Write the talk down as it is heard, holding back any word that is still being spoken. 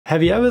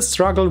Have you ever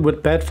struggled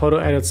with bad photo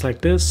edits like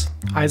this?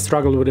 I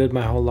struggled with it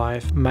my whole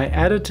life. My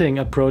editing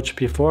approach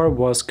before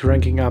was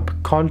cranking up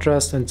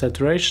contrast and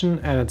saturation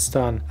and it's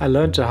done. I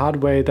learned the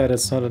hard way that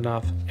it's not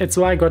enough. It's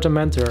why I got a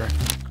mentor.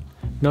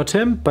 Not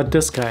him, but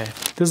this guy.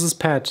 This is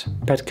Pat.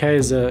 Pat K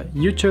is a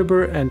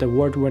YouTuber and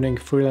award-winning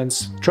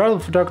freelance travel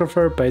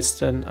photographer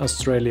based in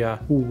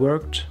Australia who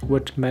worked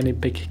with many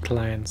big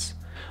clients.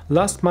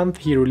 Last month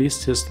he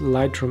released his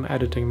Lightroom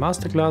editing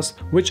masterclass,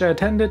 which I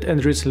attended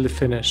and recently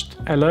finished.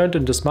 I learned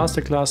in this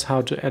masterclass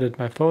how to edit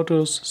my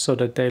photos so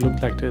that they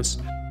look like this.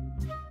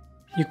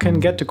 You can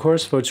get the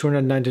course for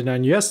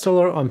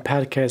 $299 on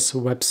Pat K's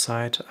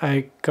website.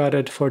 I got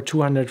it for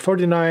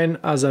 $249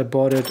 as I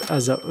bought it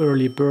as an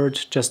early bird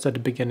just at the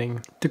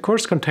beginning. The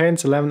course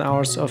contains 11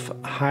 hours of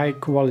high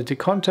quality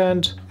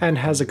content and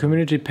has a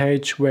community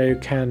page where you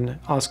can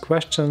ask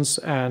questions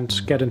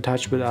and get in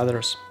touch with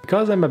others.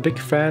 Because I'm a big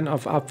fan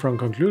of upfront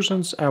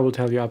conclusions, I will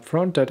tell you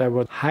upfront that I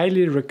would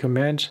highly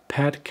recommend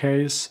Pat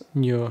K's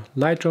new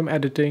Lightroom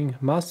editing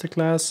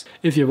masterclass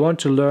if you want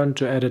to learn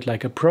to edit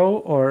like a pro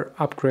or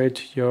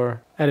upgrade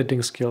your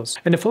editing skills.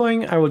 In the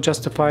following, I will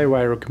justify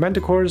why I recommend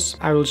the course.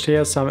 I will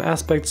share some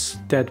aspects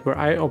that were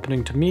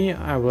eye-opening to me.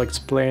 I will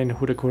explain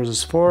who the course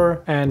is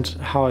for and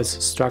how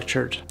it's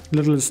structured.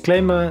 Little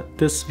disclaimer,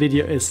 this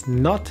video is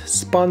not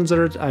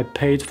sponsored. I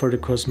paid for the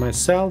course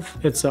myself.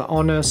 It's an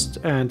honest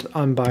and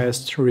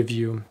unbiased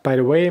review. By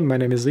the way, my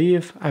name is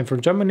Yves. I'm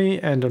from Germany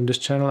and on this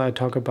channel I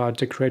talk about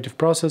the creative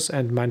process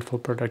and mindful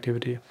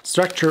productivity.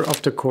 Structure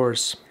of the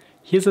course.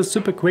 Here's a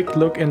super quick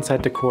look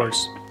inside the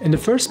course. In the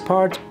first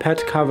part,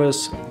 Pat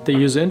covers the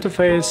user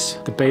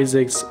interface, the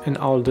basics and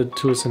all the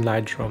tools in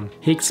Lightroom.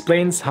 He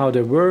explains how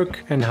they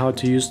work and how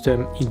to use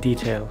them in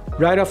detail.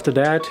 Right after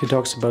that, he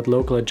talks about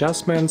local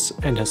adjustments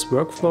and his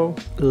workflow.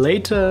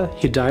 Later,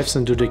 he dives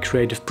into the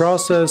creative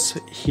process.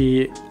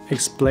 He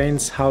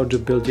explains how to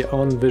build your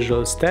own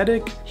visual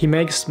aesthetic. He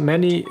makes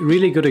many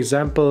really good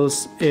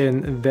examples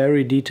in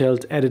very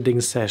detailed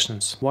editing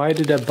sessions. Why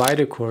did I buy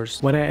the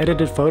course? When I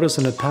edited photos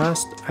in the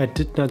past, I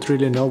did not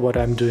really know what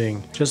I'm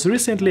doing. Just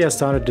recently I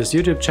started this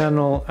YouTube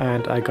channel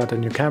and I got a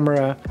new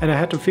camera and I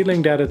had the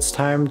feeling that it's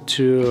time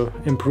to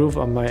improve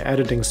on my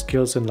editing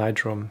skills in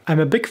Lightroom.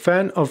 I'm a big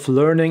fan of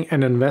learning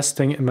and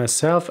investing in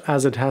myself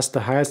as it has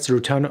the highest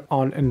return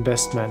on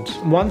investment.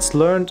 Once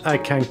learned, I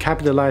can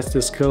capitalize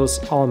the skills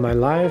all my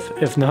life.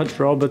 If not,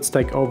 robots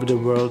take over the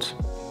world.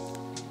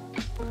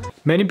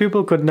 Many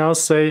people could now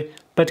say,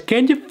 but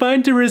can't you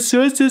find the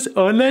resources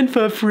online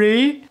for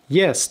free?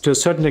 Yes, to a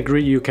certain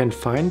degree you can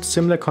find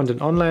similar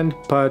content online,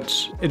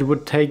 but it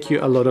would take you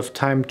a lot of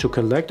time to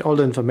collect all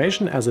the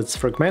information as it's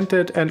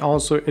fragmented, and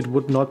also it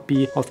would not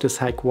be of this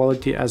high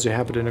quality as you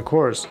have it in a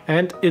course.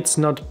 And it's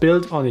not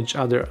built on each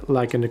other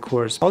like in the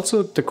course.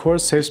 Also, the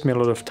course saves me a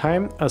lot of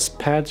time as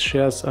Pat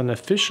shares an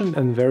efficient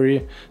and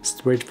very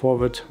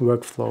straightforward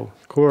workflow.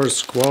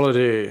 Course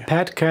quality.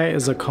 Pat K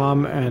is a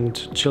calm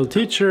and chill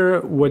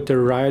teacher with the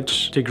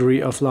right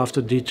degree of love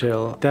to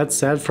detail. That's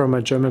said from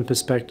a German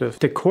perspective.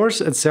 The course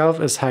itself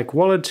is high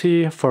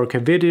quality,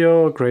 4K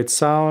video, great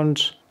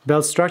sound,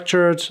 well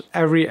structured,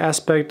 every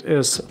aspect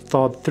is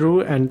thought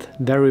through and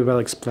very well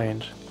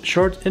explained.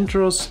 Short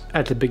intros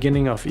at the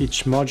beginning of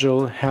each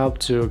module help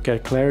to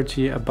get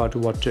clarity about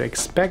what to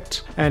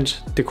expect, and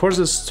the course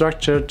is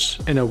structured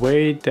in a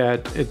way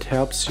that it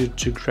helps you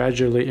to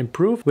gradually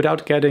improve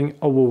without getting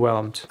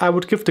overwhelmed. I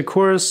would give the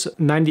course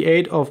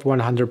 98 of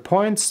 100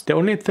 points. The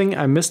only thing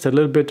I missed a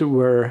little bit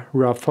were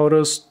raw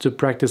photos to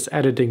practice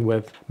editing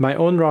with. My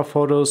own raw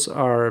photos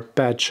are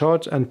bad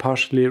shot and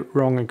partially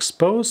wrong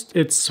exposed.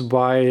 It's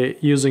why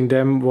using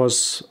them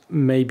was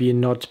maybe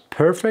not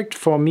perfect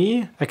for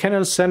me. I can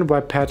understand why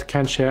Pat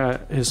can't share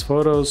his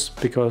photos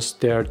because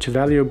they are too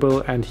valuable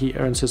and he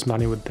earns his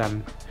money with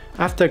them.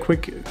 After a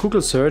quick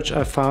Google search,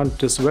 I found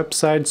this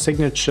website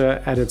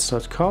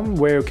signatureedits.com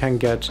where you can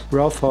get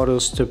raw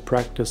photos to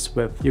practice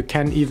with. You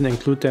can even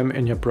include them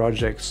in your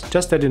projects.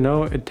 Just that you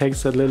know, it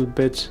takes a little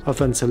bit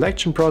of a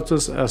selection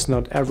process as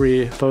not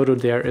every photo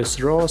there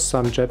is raw,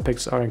 some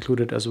JPEGs are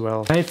included as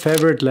well. My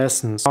favorite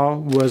lessons: RAW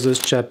versus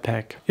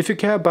JPEG. If you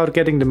care about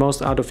getting the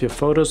most out of your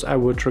photos, I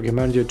would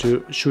recommend you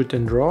to shoot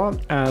in RAW,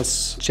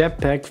 as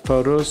JPEG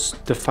photos,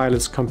 the file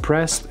is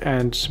compressed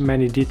and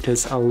many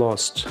details are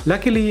lost.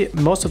 Luckily,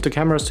 most of the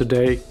cameras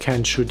today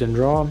can shoot in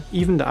RAW.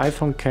 Even the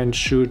iPhone can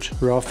shoot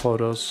RAW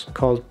photos,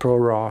 called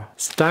ProRAW.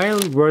 Style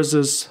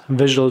versus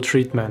visual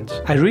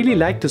treatment. I really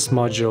like this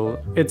module.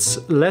 It's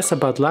less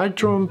about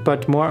Lightroom,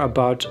 but more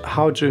about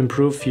how to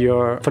improve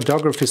your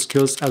photography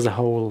skills as a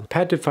whole.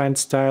 Pat defines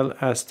style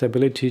as the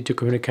ability to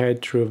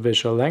communicate through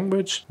visual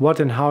language, what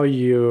and how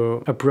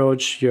you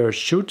approach your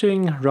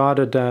shooting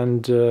rather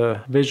than the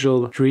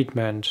visual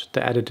treatment,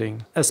 the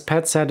editing. As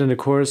Pat said in the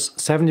course,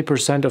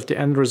 70% of the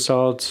end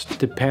result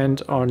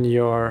depend on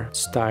your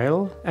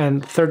style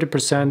and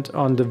 30%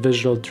 on the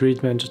visual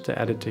treatment, the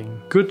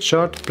editing. Good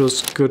shot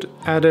plus good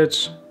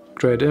edit,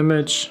 great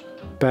image,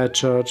 bad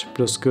shot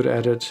plus good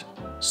edit,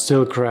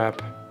 still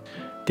crap.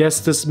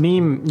 There's this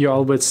meme you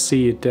always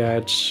see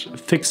that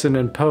fix it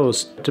in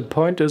post. The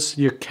point is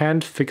you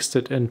can't fix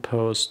it in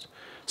post.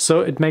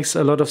 So it makes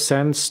a lot of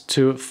sense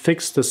to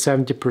fix the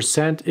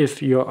 70%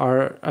 if you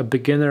are a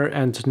beginner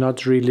and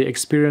not really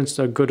experienced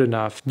or good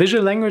enough.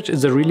 Visual language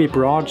is a really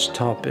broad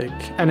topic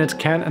and it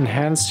can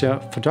enhance your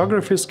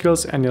photography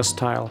skills and your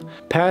style.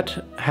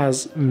 Pat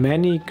has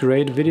many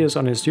great videos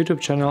on his YouTube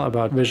channel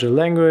about visual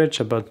language,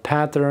 about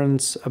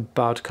patterns,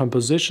 about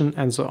composition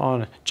and so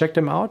on. Check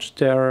them out,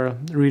 they're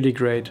really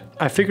great.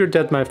 I figured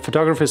that my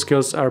photography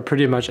skills are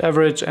pretty much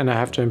average and I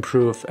have to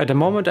improve. At the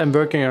moment I'm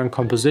working on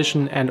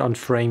composition and on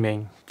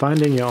framing.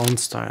 Finding your own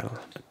style.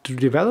 To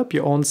develop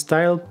your own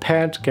style,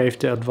 Pat gave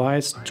the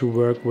advice to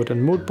work with a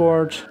mood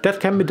board. That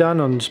can be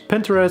done on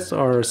Pinterest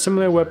or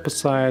similar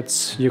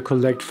websites. You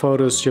collect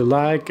photos you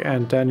like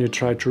and then you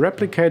try to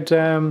replicate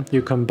them.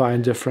 You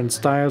combine different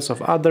styles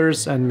of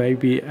others and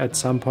maybe at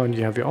some point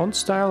you have your own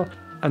style.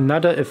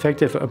 Another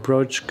effective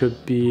approach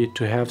could be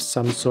to have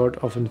some sort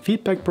of a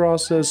feedback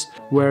process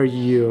where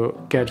you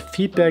get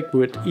feedback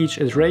with each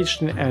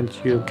iteration and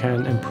you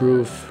can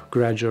improve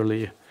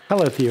gradually.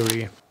 Color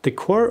theory. The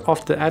core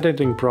of the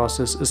editing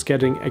process is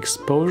getting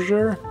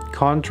exposure,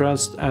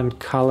 contrast and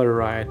color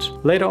right.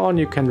 Later on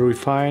you can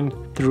refine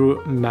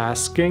through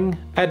masking,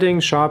 adding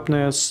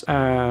sharpness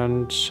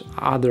and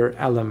other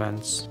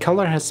elements.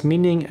 Color has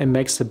meaning and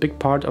makes a big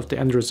part of the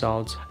end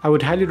result. I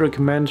would highly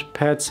recommend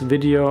Pat's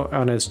video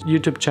on his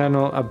YouTube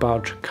channel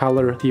about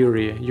color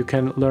theory. You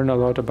can learn a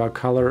lot about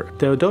color.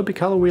 The Adobe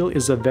Color Wheel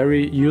is a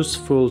very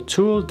useful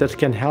tool that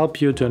can help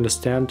you to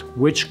understand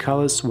which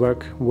colors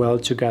work well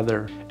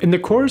together. In the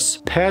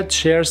course, Pat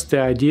shares the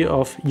idea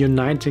of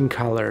uniting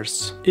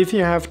colors. If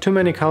you have too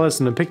many colors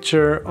in a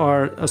picture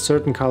or a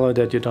certain color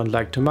that you don't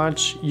like too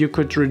much, you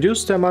could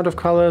reduce the amount of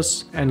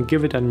colors and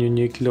give it a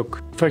unique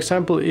look. For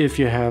example, if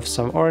you have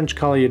some orange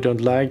color you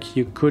don't like,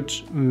 you could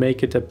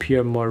make it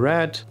appear more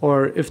red.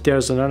 Or if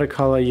there's another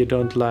color you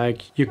don't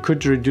like, you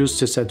could reduce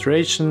the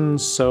saturation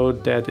so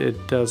that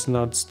it does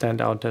not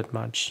stand out that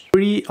much.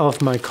 3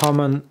 of my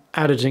common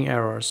editing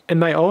errors. In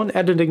my own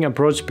editing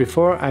approach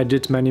before, I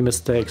did many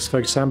mistakes. For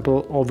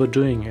example,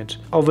 overdoing it.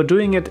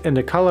 Overdoing it in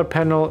the color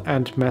panel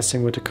and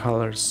messing with the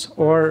colors.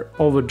 Or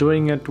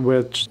overdoing it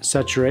with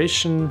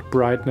saturation,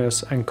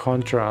 brightness and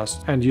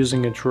contrast and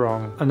using it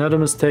wrong. Another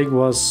mistake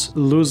was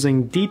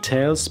losing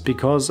details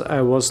because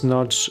I was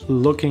not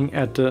looking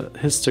at the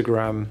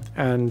histogram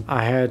and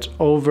I had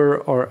over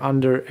or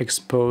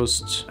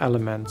underexposed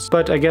elements.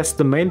 But I guess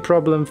the main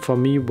problem for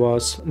me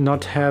was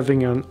not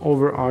having an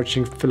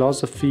overarching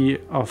philosophy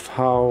of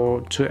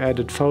how to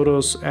edit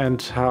photos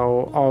and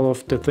how all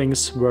of the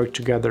things work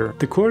together.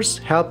 The course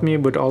helped me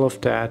with all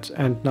of that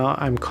and now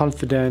I'm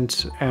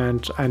confident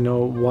and I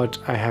know what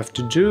I have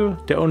to do.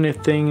 The only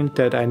thing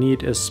that I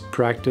need is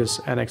practice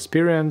and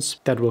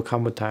experience that will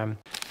come with time.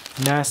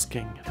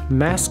 Masking.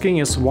 Masking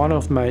is one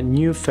of my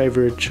new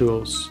favorite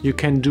tools. You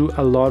can do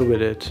a lot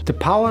with it. The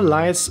power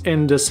lies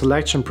in the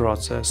selection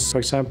process. For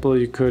example,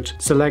 you could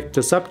select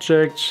the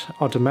subject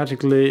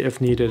automatically.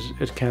 If needed,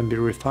 it can be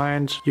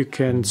refined. You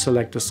can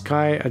select the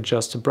sky,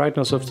 adjust the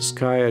brightness of the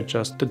sky,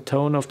 adjust the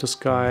tone of the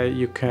sky.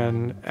 You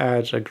can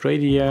add a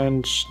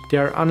gradient.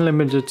 There are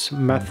unlimited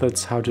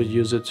methods how to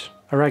use it.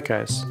 Alright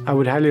guys, I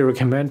would highly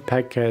recommend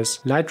Pat's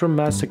Lightroom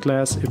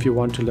Masterclass if you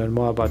want to learn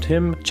more about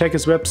him. Check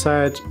his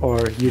website or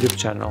YouTube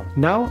channel.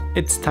 Now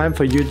it's time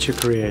for you to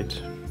create.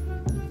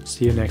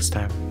 See you next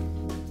time.